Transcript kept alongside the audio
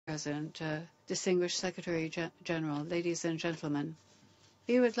President, distinguished Secretary General, ladies and gentlemen.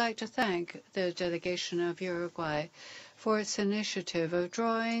 We would like to thank the delegation of Uruguay for its initiative of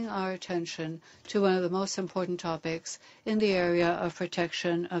drawing our attention to one of the most important topics in the area of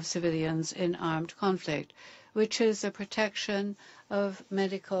protection of civilians in armed conflict, which is the protection of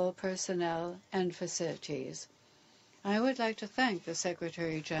medical personnel and facilities. I would like to thank the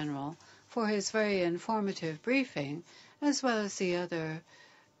Secretary General for his very informative briefing, as well as the other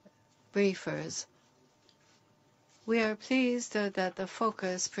briefers. We are pleased that the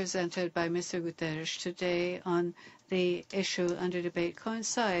focus presented by Mr. Guterres today on the issue under debate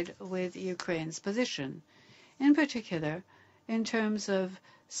coincide with Ukraine's position, in particular in terms of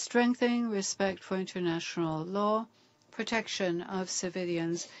strengthening respect for international law, protection of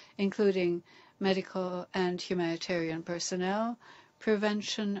civilians, including medical and humanitarian personnel,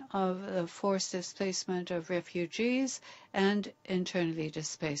 prevention of the forced displacement of refugees and internally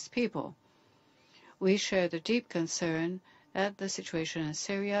displaced people. We share the deep concern at the situation in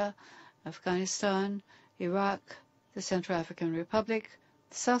Syria, Afghanistan, Iraq, the Central African Republic,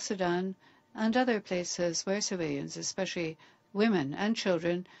 South Sudan, and other places where civilians, especially women and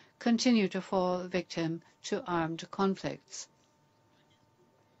children, continue to fall victim to armed conflicts.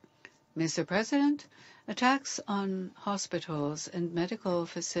 Mr. President, attacks on hospitals and medical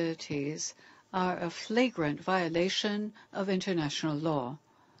facilities are a flagrant violation of international law.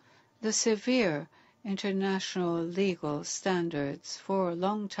 The severe international legal standards for a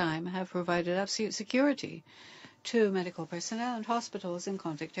long time have provided absolute security to medical personnel and hospitals in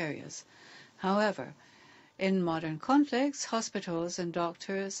conflict areas. However, in modern conflicts, hospitals and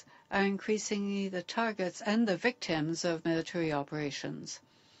doctors are increasingly the targets and the victims of military operations.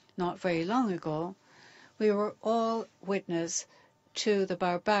 Not very long ago, we were all witness to the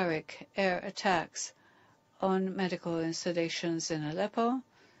barbaric air attacks on medical installations in Aleppo,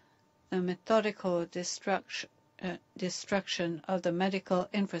 the methodical destruction of the medical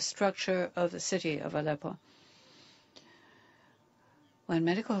infrastructure of the city of Aleppo. When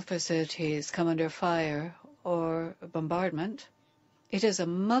medical facilities come under fire or bombardment, it is a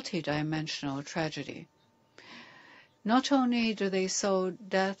multidimensional tragedy. Not only do they sow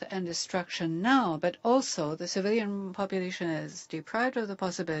death and destruction now, but also the civilian population is deprived of the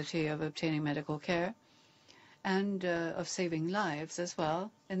possibility of obtaining medical care and of saving lives as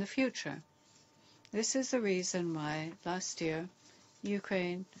well in the future. This is the reason why last year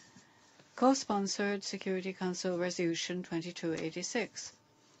Ukraine co-sponsored Security Council Resolution 2286.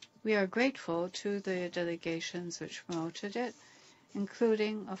 We are grateful to the delegations which promoted it,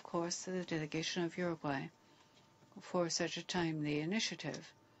 including, of course, the delegation of Uruguay, for such a timely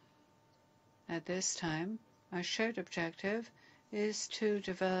initiative. At this time, our shared objective is to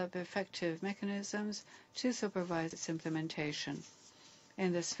develop effective mechanisms to supervise its implementation.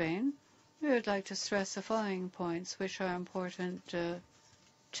 In this vein, we would like to stress the following points which are important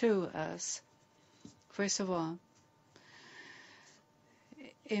to us. First of all,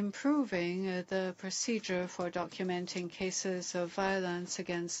 improving the procedure for documenting cases of violence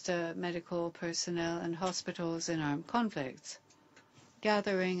against medical personnel and hospitals in armed conflicts.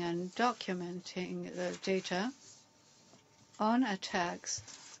 Gathering and documenting the data on attacks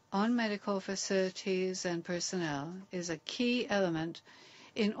on medical facilities and personnel is a key element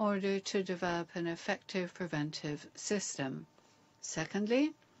in order to develop an effective preventive system.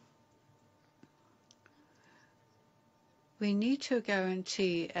 Secondly, we need to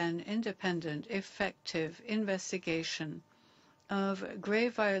guarantee an independent, effective investigation of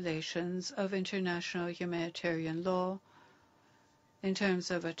grave violations of international humanitarian law in terms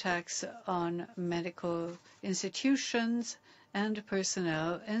of attacks on medical institutions and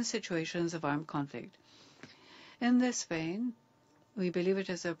personnel in situations of armed conflict. In this vein, we believe it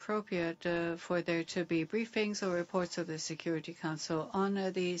is appropriate for there to be briefings or reports of the Security Council on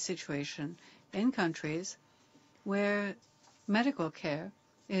the situation in countries where medical care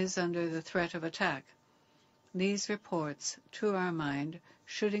is under the threat of attack. These reports, to our mind,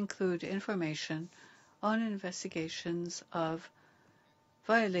 should include information on investigations of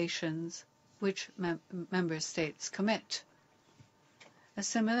violations which member states commit. A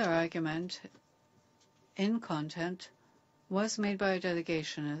similar argument in content was made by a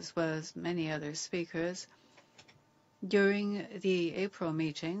delegation as well as many other speakers during the April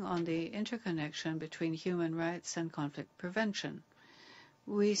meeting on the interconnection between human rights and conflict prevention.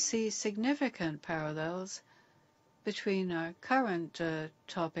 We see significant parallels between our current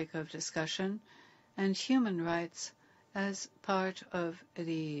topic of discussion and human rights as part of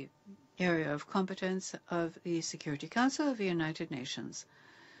the area of competence of the Security Council of the United Nations.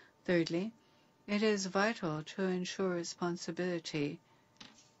 Thirdly, it is vital to ensure responsibility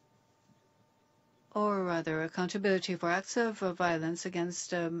or rather accountability for acts of violence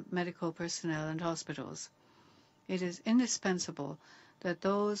against medical personnel and hospitals. It is indispensable that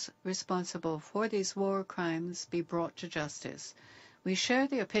those responsible for these war crimes be brought to justice. We share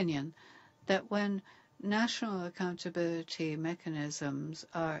the opinion that when national accountability mechanisms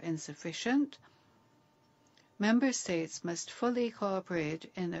are insufficient, member states must fully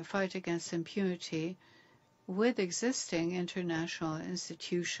cooperate in their fight against impunity with existing international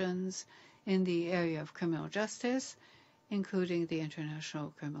institutions in the area of criminal justice, including the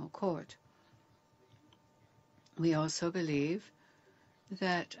International Criminal Court. We also believe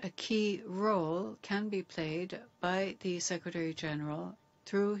that a key role can be played by the Secretary General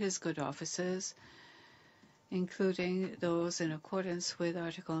through his good offices, including those in accordance with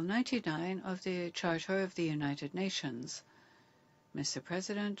Article 99 of the Charter of the United Nations. Mr.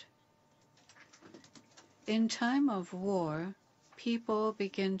 President, in time of war, people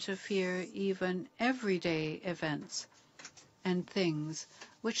begin to fear even everyday events and things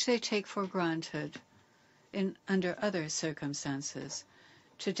which they take for granted under other circumstances.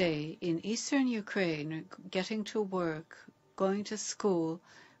 Today, in eastern Ukraine, getting to work, going to school,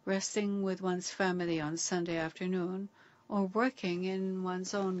 resting with one's family on Sunday afternoon, or working in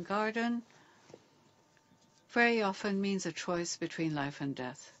one's own garden very often means a choice between life and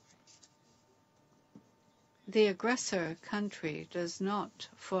death. The aggressor country does not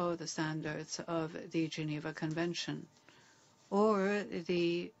follow the standards of the Geneva Convention or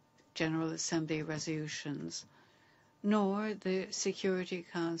the General Assembly resolutions, nor the Security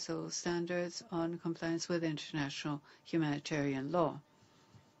Council standards on compliance with international humanitarian law.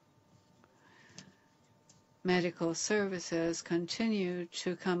 Medical services continue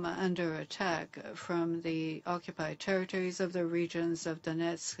to come under attack from the occupied territories of the regions of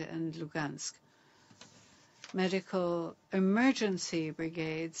Donetsk and Lugansk. Medical emergency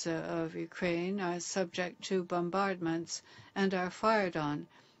brigades of Ukraine are subject to bombardments and are fired on,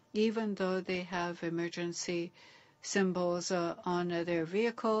 even though they have emergency symbols on their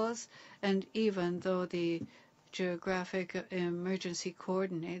vehicles, and even though the geographic emergency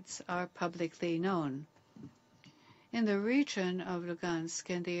coordinates are publicly known. In the region of Lugansk,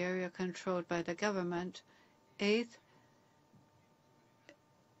 in the area controlled by the government, 8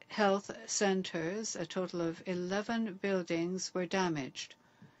 health centers, a total of 11 buildings, were damaged.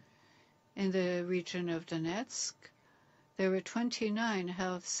 In the region of Donetsk, there were 29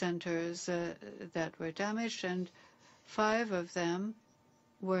 health centers that were damaged, and 5 of them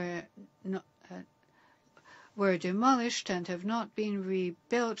were demolished and have not been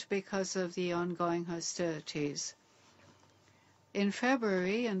rebuilt because of the ongoing hostilities. In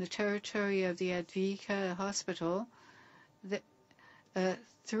February, in the territory of the Advika hospital,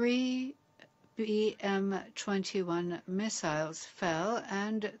 3 BM-21 missiles fell,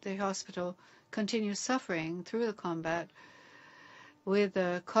 and the hospital continues suffering through the combat with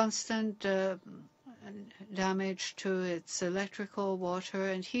constant damage to its electrical, water,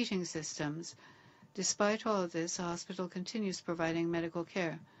 and heating systems. Despite all of this, the hospital continues providing medical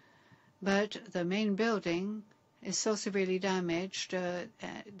care. But the main building is so severely damaged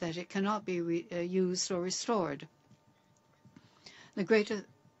that it cannot be used or restored. The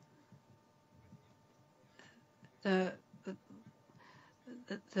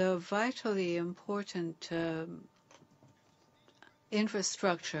vitally important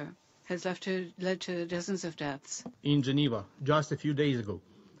infrastructure has led to dozens of deaths. In Geneva, just a few days ago,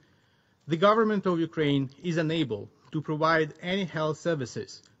 the government of Ukraine is unable to provide any health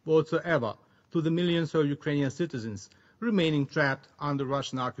services whatsoever to the millions of Ukrainian citizens remaining trapped under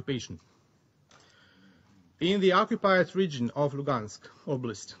Russian occupation. In the occupied region of Lugansk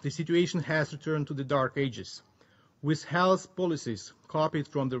Oblast, the situation has returned to the dark ages, with health policies copied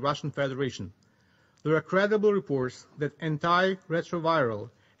from the Russian Federation. There are credible reports that antiretroviral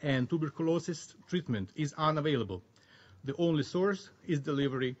and tuberculosis treatment is unavailable. The only source is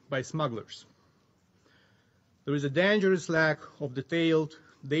delivery by smugglers. There is a dangerous lack of detailed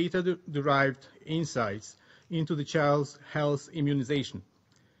data-derived insights into the child's health immunization,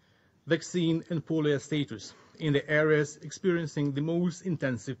 vaccine and polio status in the areas experiencing the most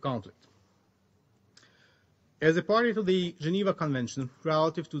intensive conflict. As a party to the Geneva Convention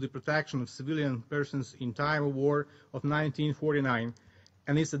relative to the protection of civilian persons in time of war of 1949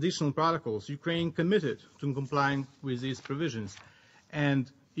 and its additional protocols, Ukraine committed to complying with these provisions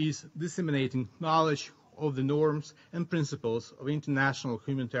and is disseminating knowledge of the norms and principles of international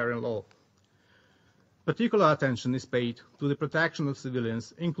humanitarian law. Particular attention is paid to the protection of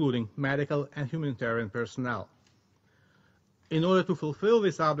civilians, including medical and humanitarian personnel. In order to fulfill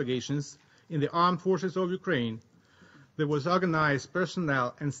these obligations in the armed forces of Ukraine, There was organized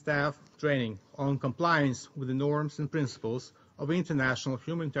personnel and staff training on compliance with the norms and principles of international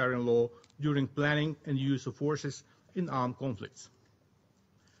humanitarian law during planning and use of forces in armed conflicts.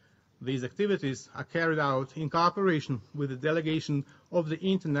 These activities are carried out in cooperation with the delegation of the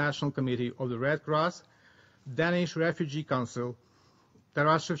International Committee of the Red Cross, Danish Refugee Council,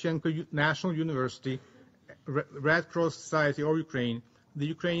 Taras Shevchenko National University, Red Cross Society of Ukraine, the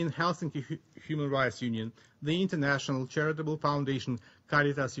Ukrainian Helsinki Human Rights Union, the International Charitable Foundation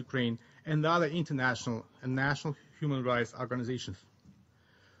Caritas Ukraine, and other international and national human rights organizations.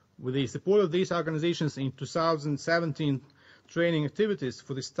 With the support of these organizations in 2017, training activities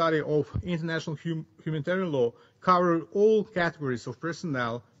for the study of international humanitarian law covered all categories of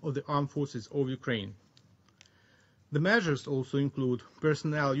personnel of the armed forces of Ukraine. The measures also include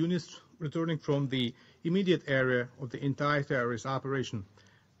personnel units returning from the immediate area of the anti-terrorist operation,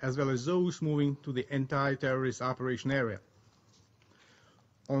 as well as those moving to the anti-terrorist operation area.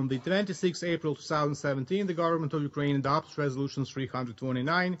 On the 26th April 2017, the government of Ukraine adopted Resolution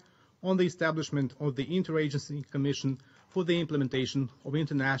 329 on the establishment of the Interagency Commission for the implementation of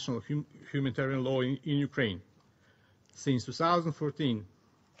international humanitarian law in Ukraine. Since 2014,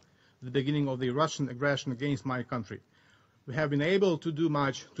 the beginning of the Russian aggression against my country, we have been able to do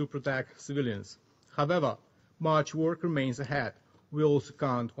much to protect civilians. However, much work remains ahead. We also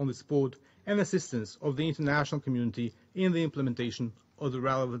count on the support and assistance of the international community in the implementation of the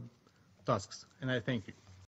relevant tasks. And I thank you.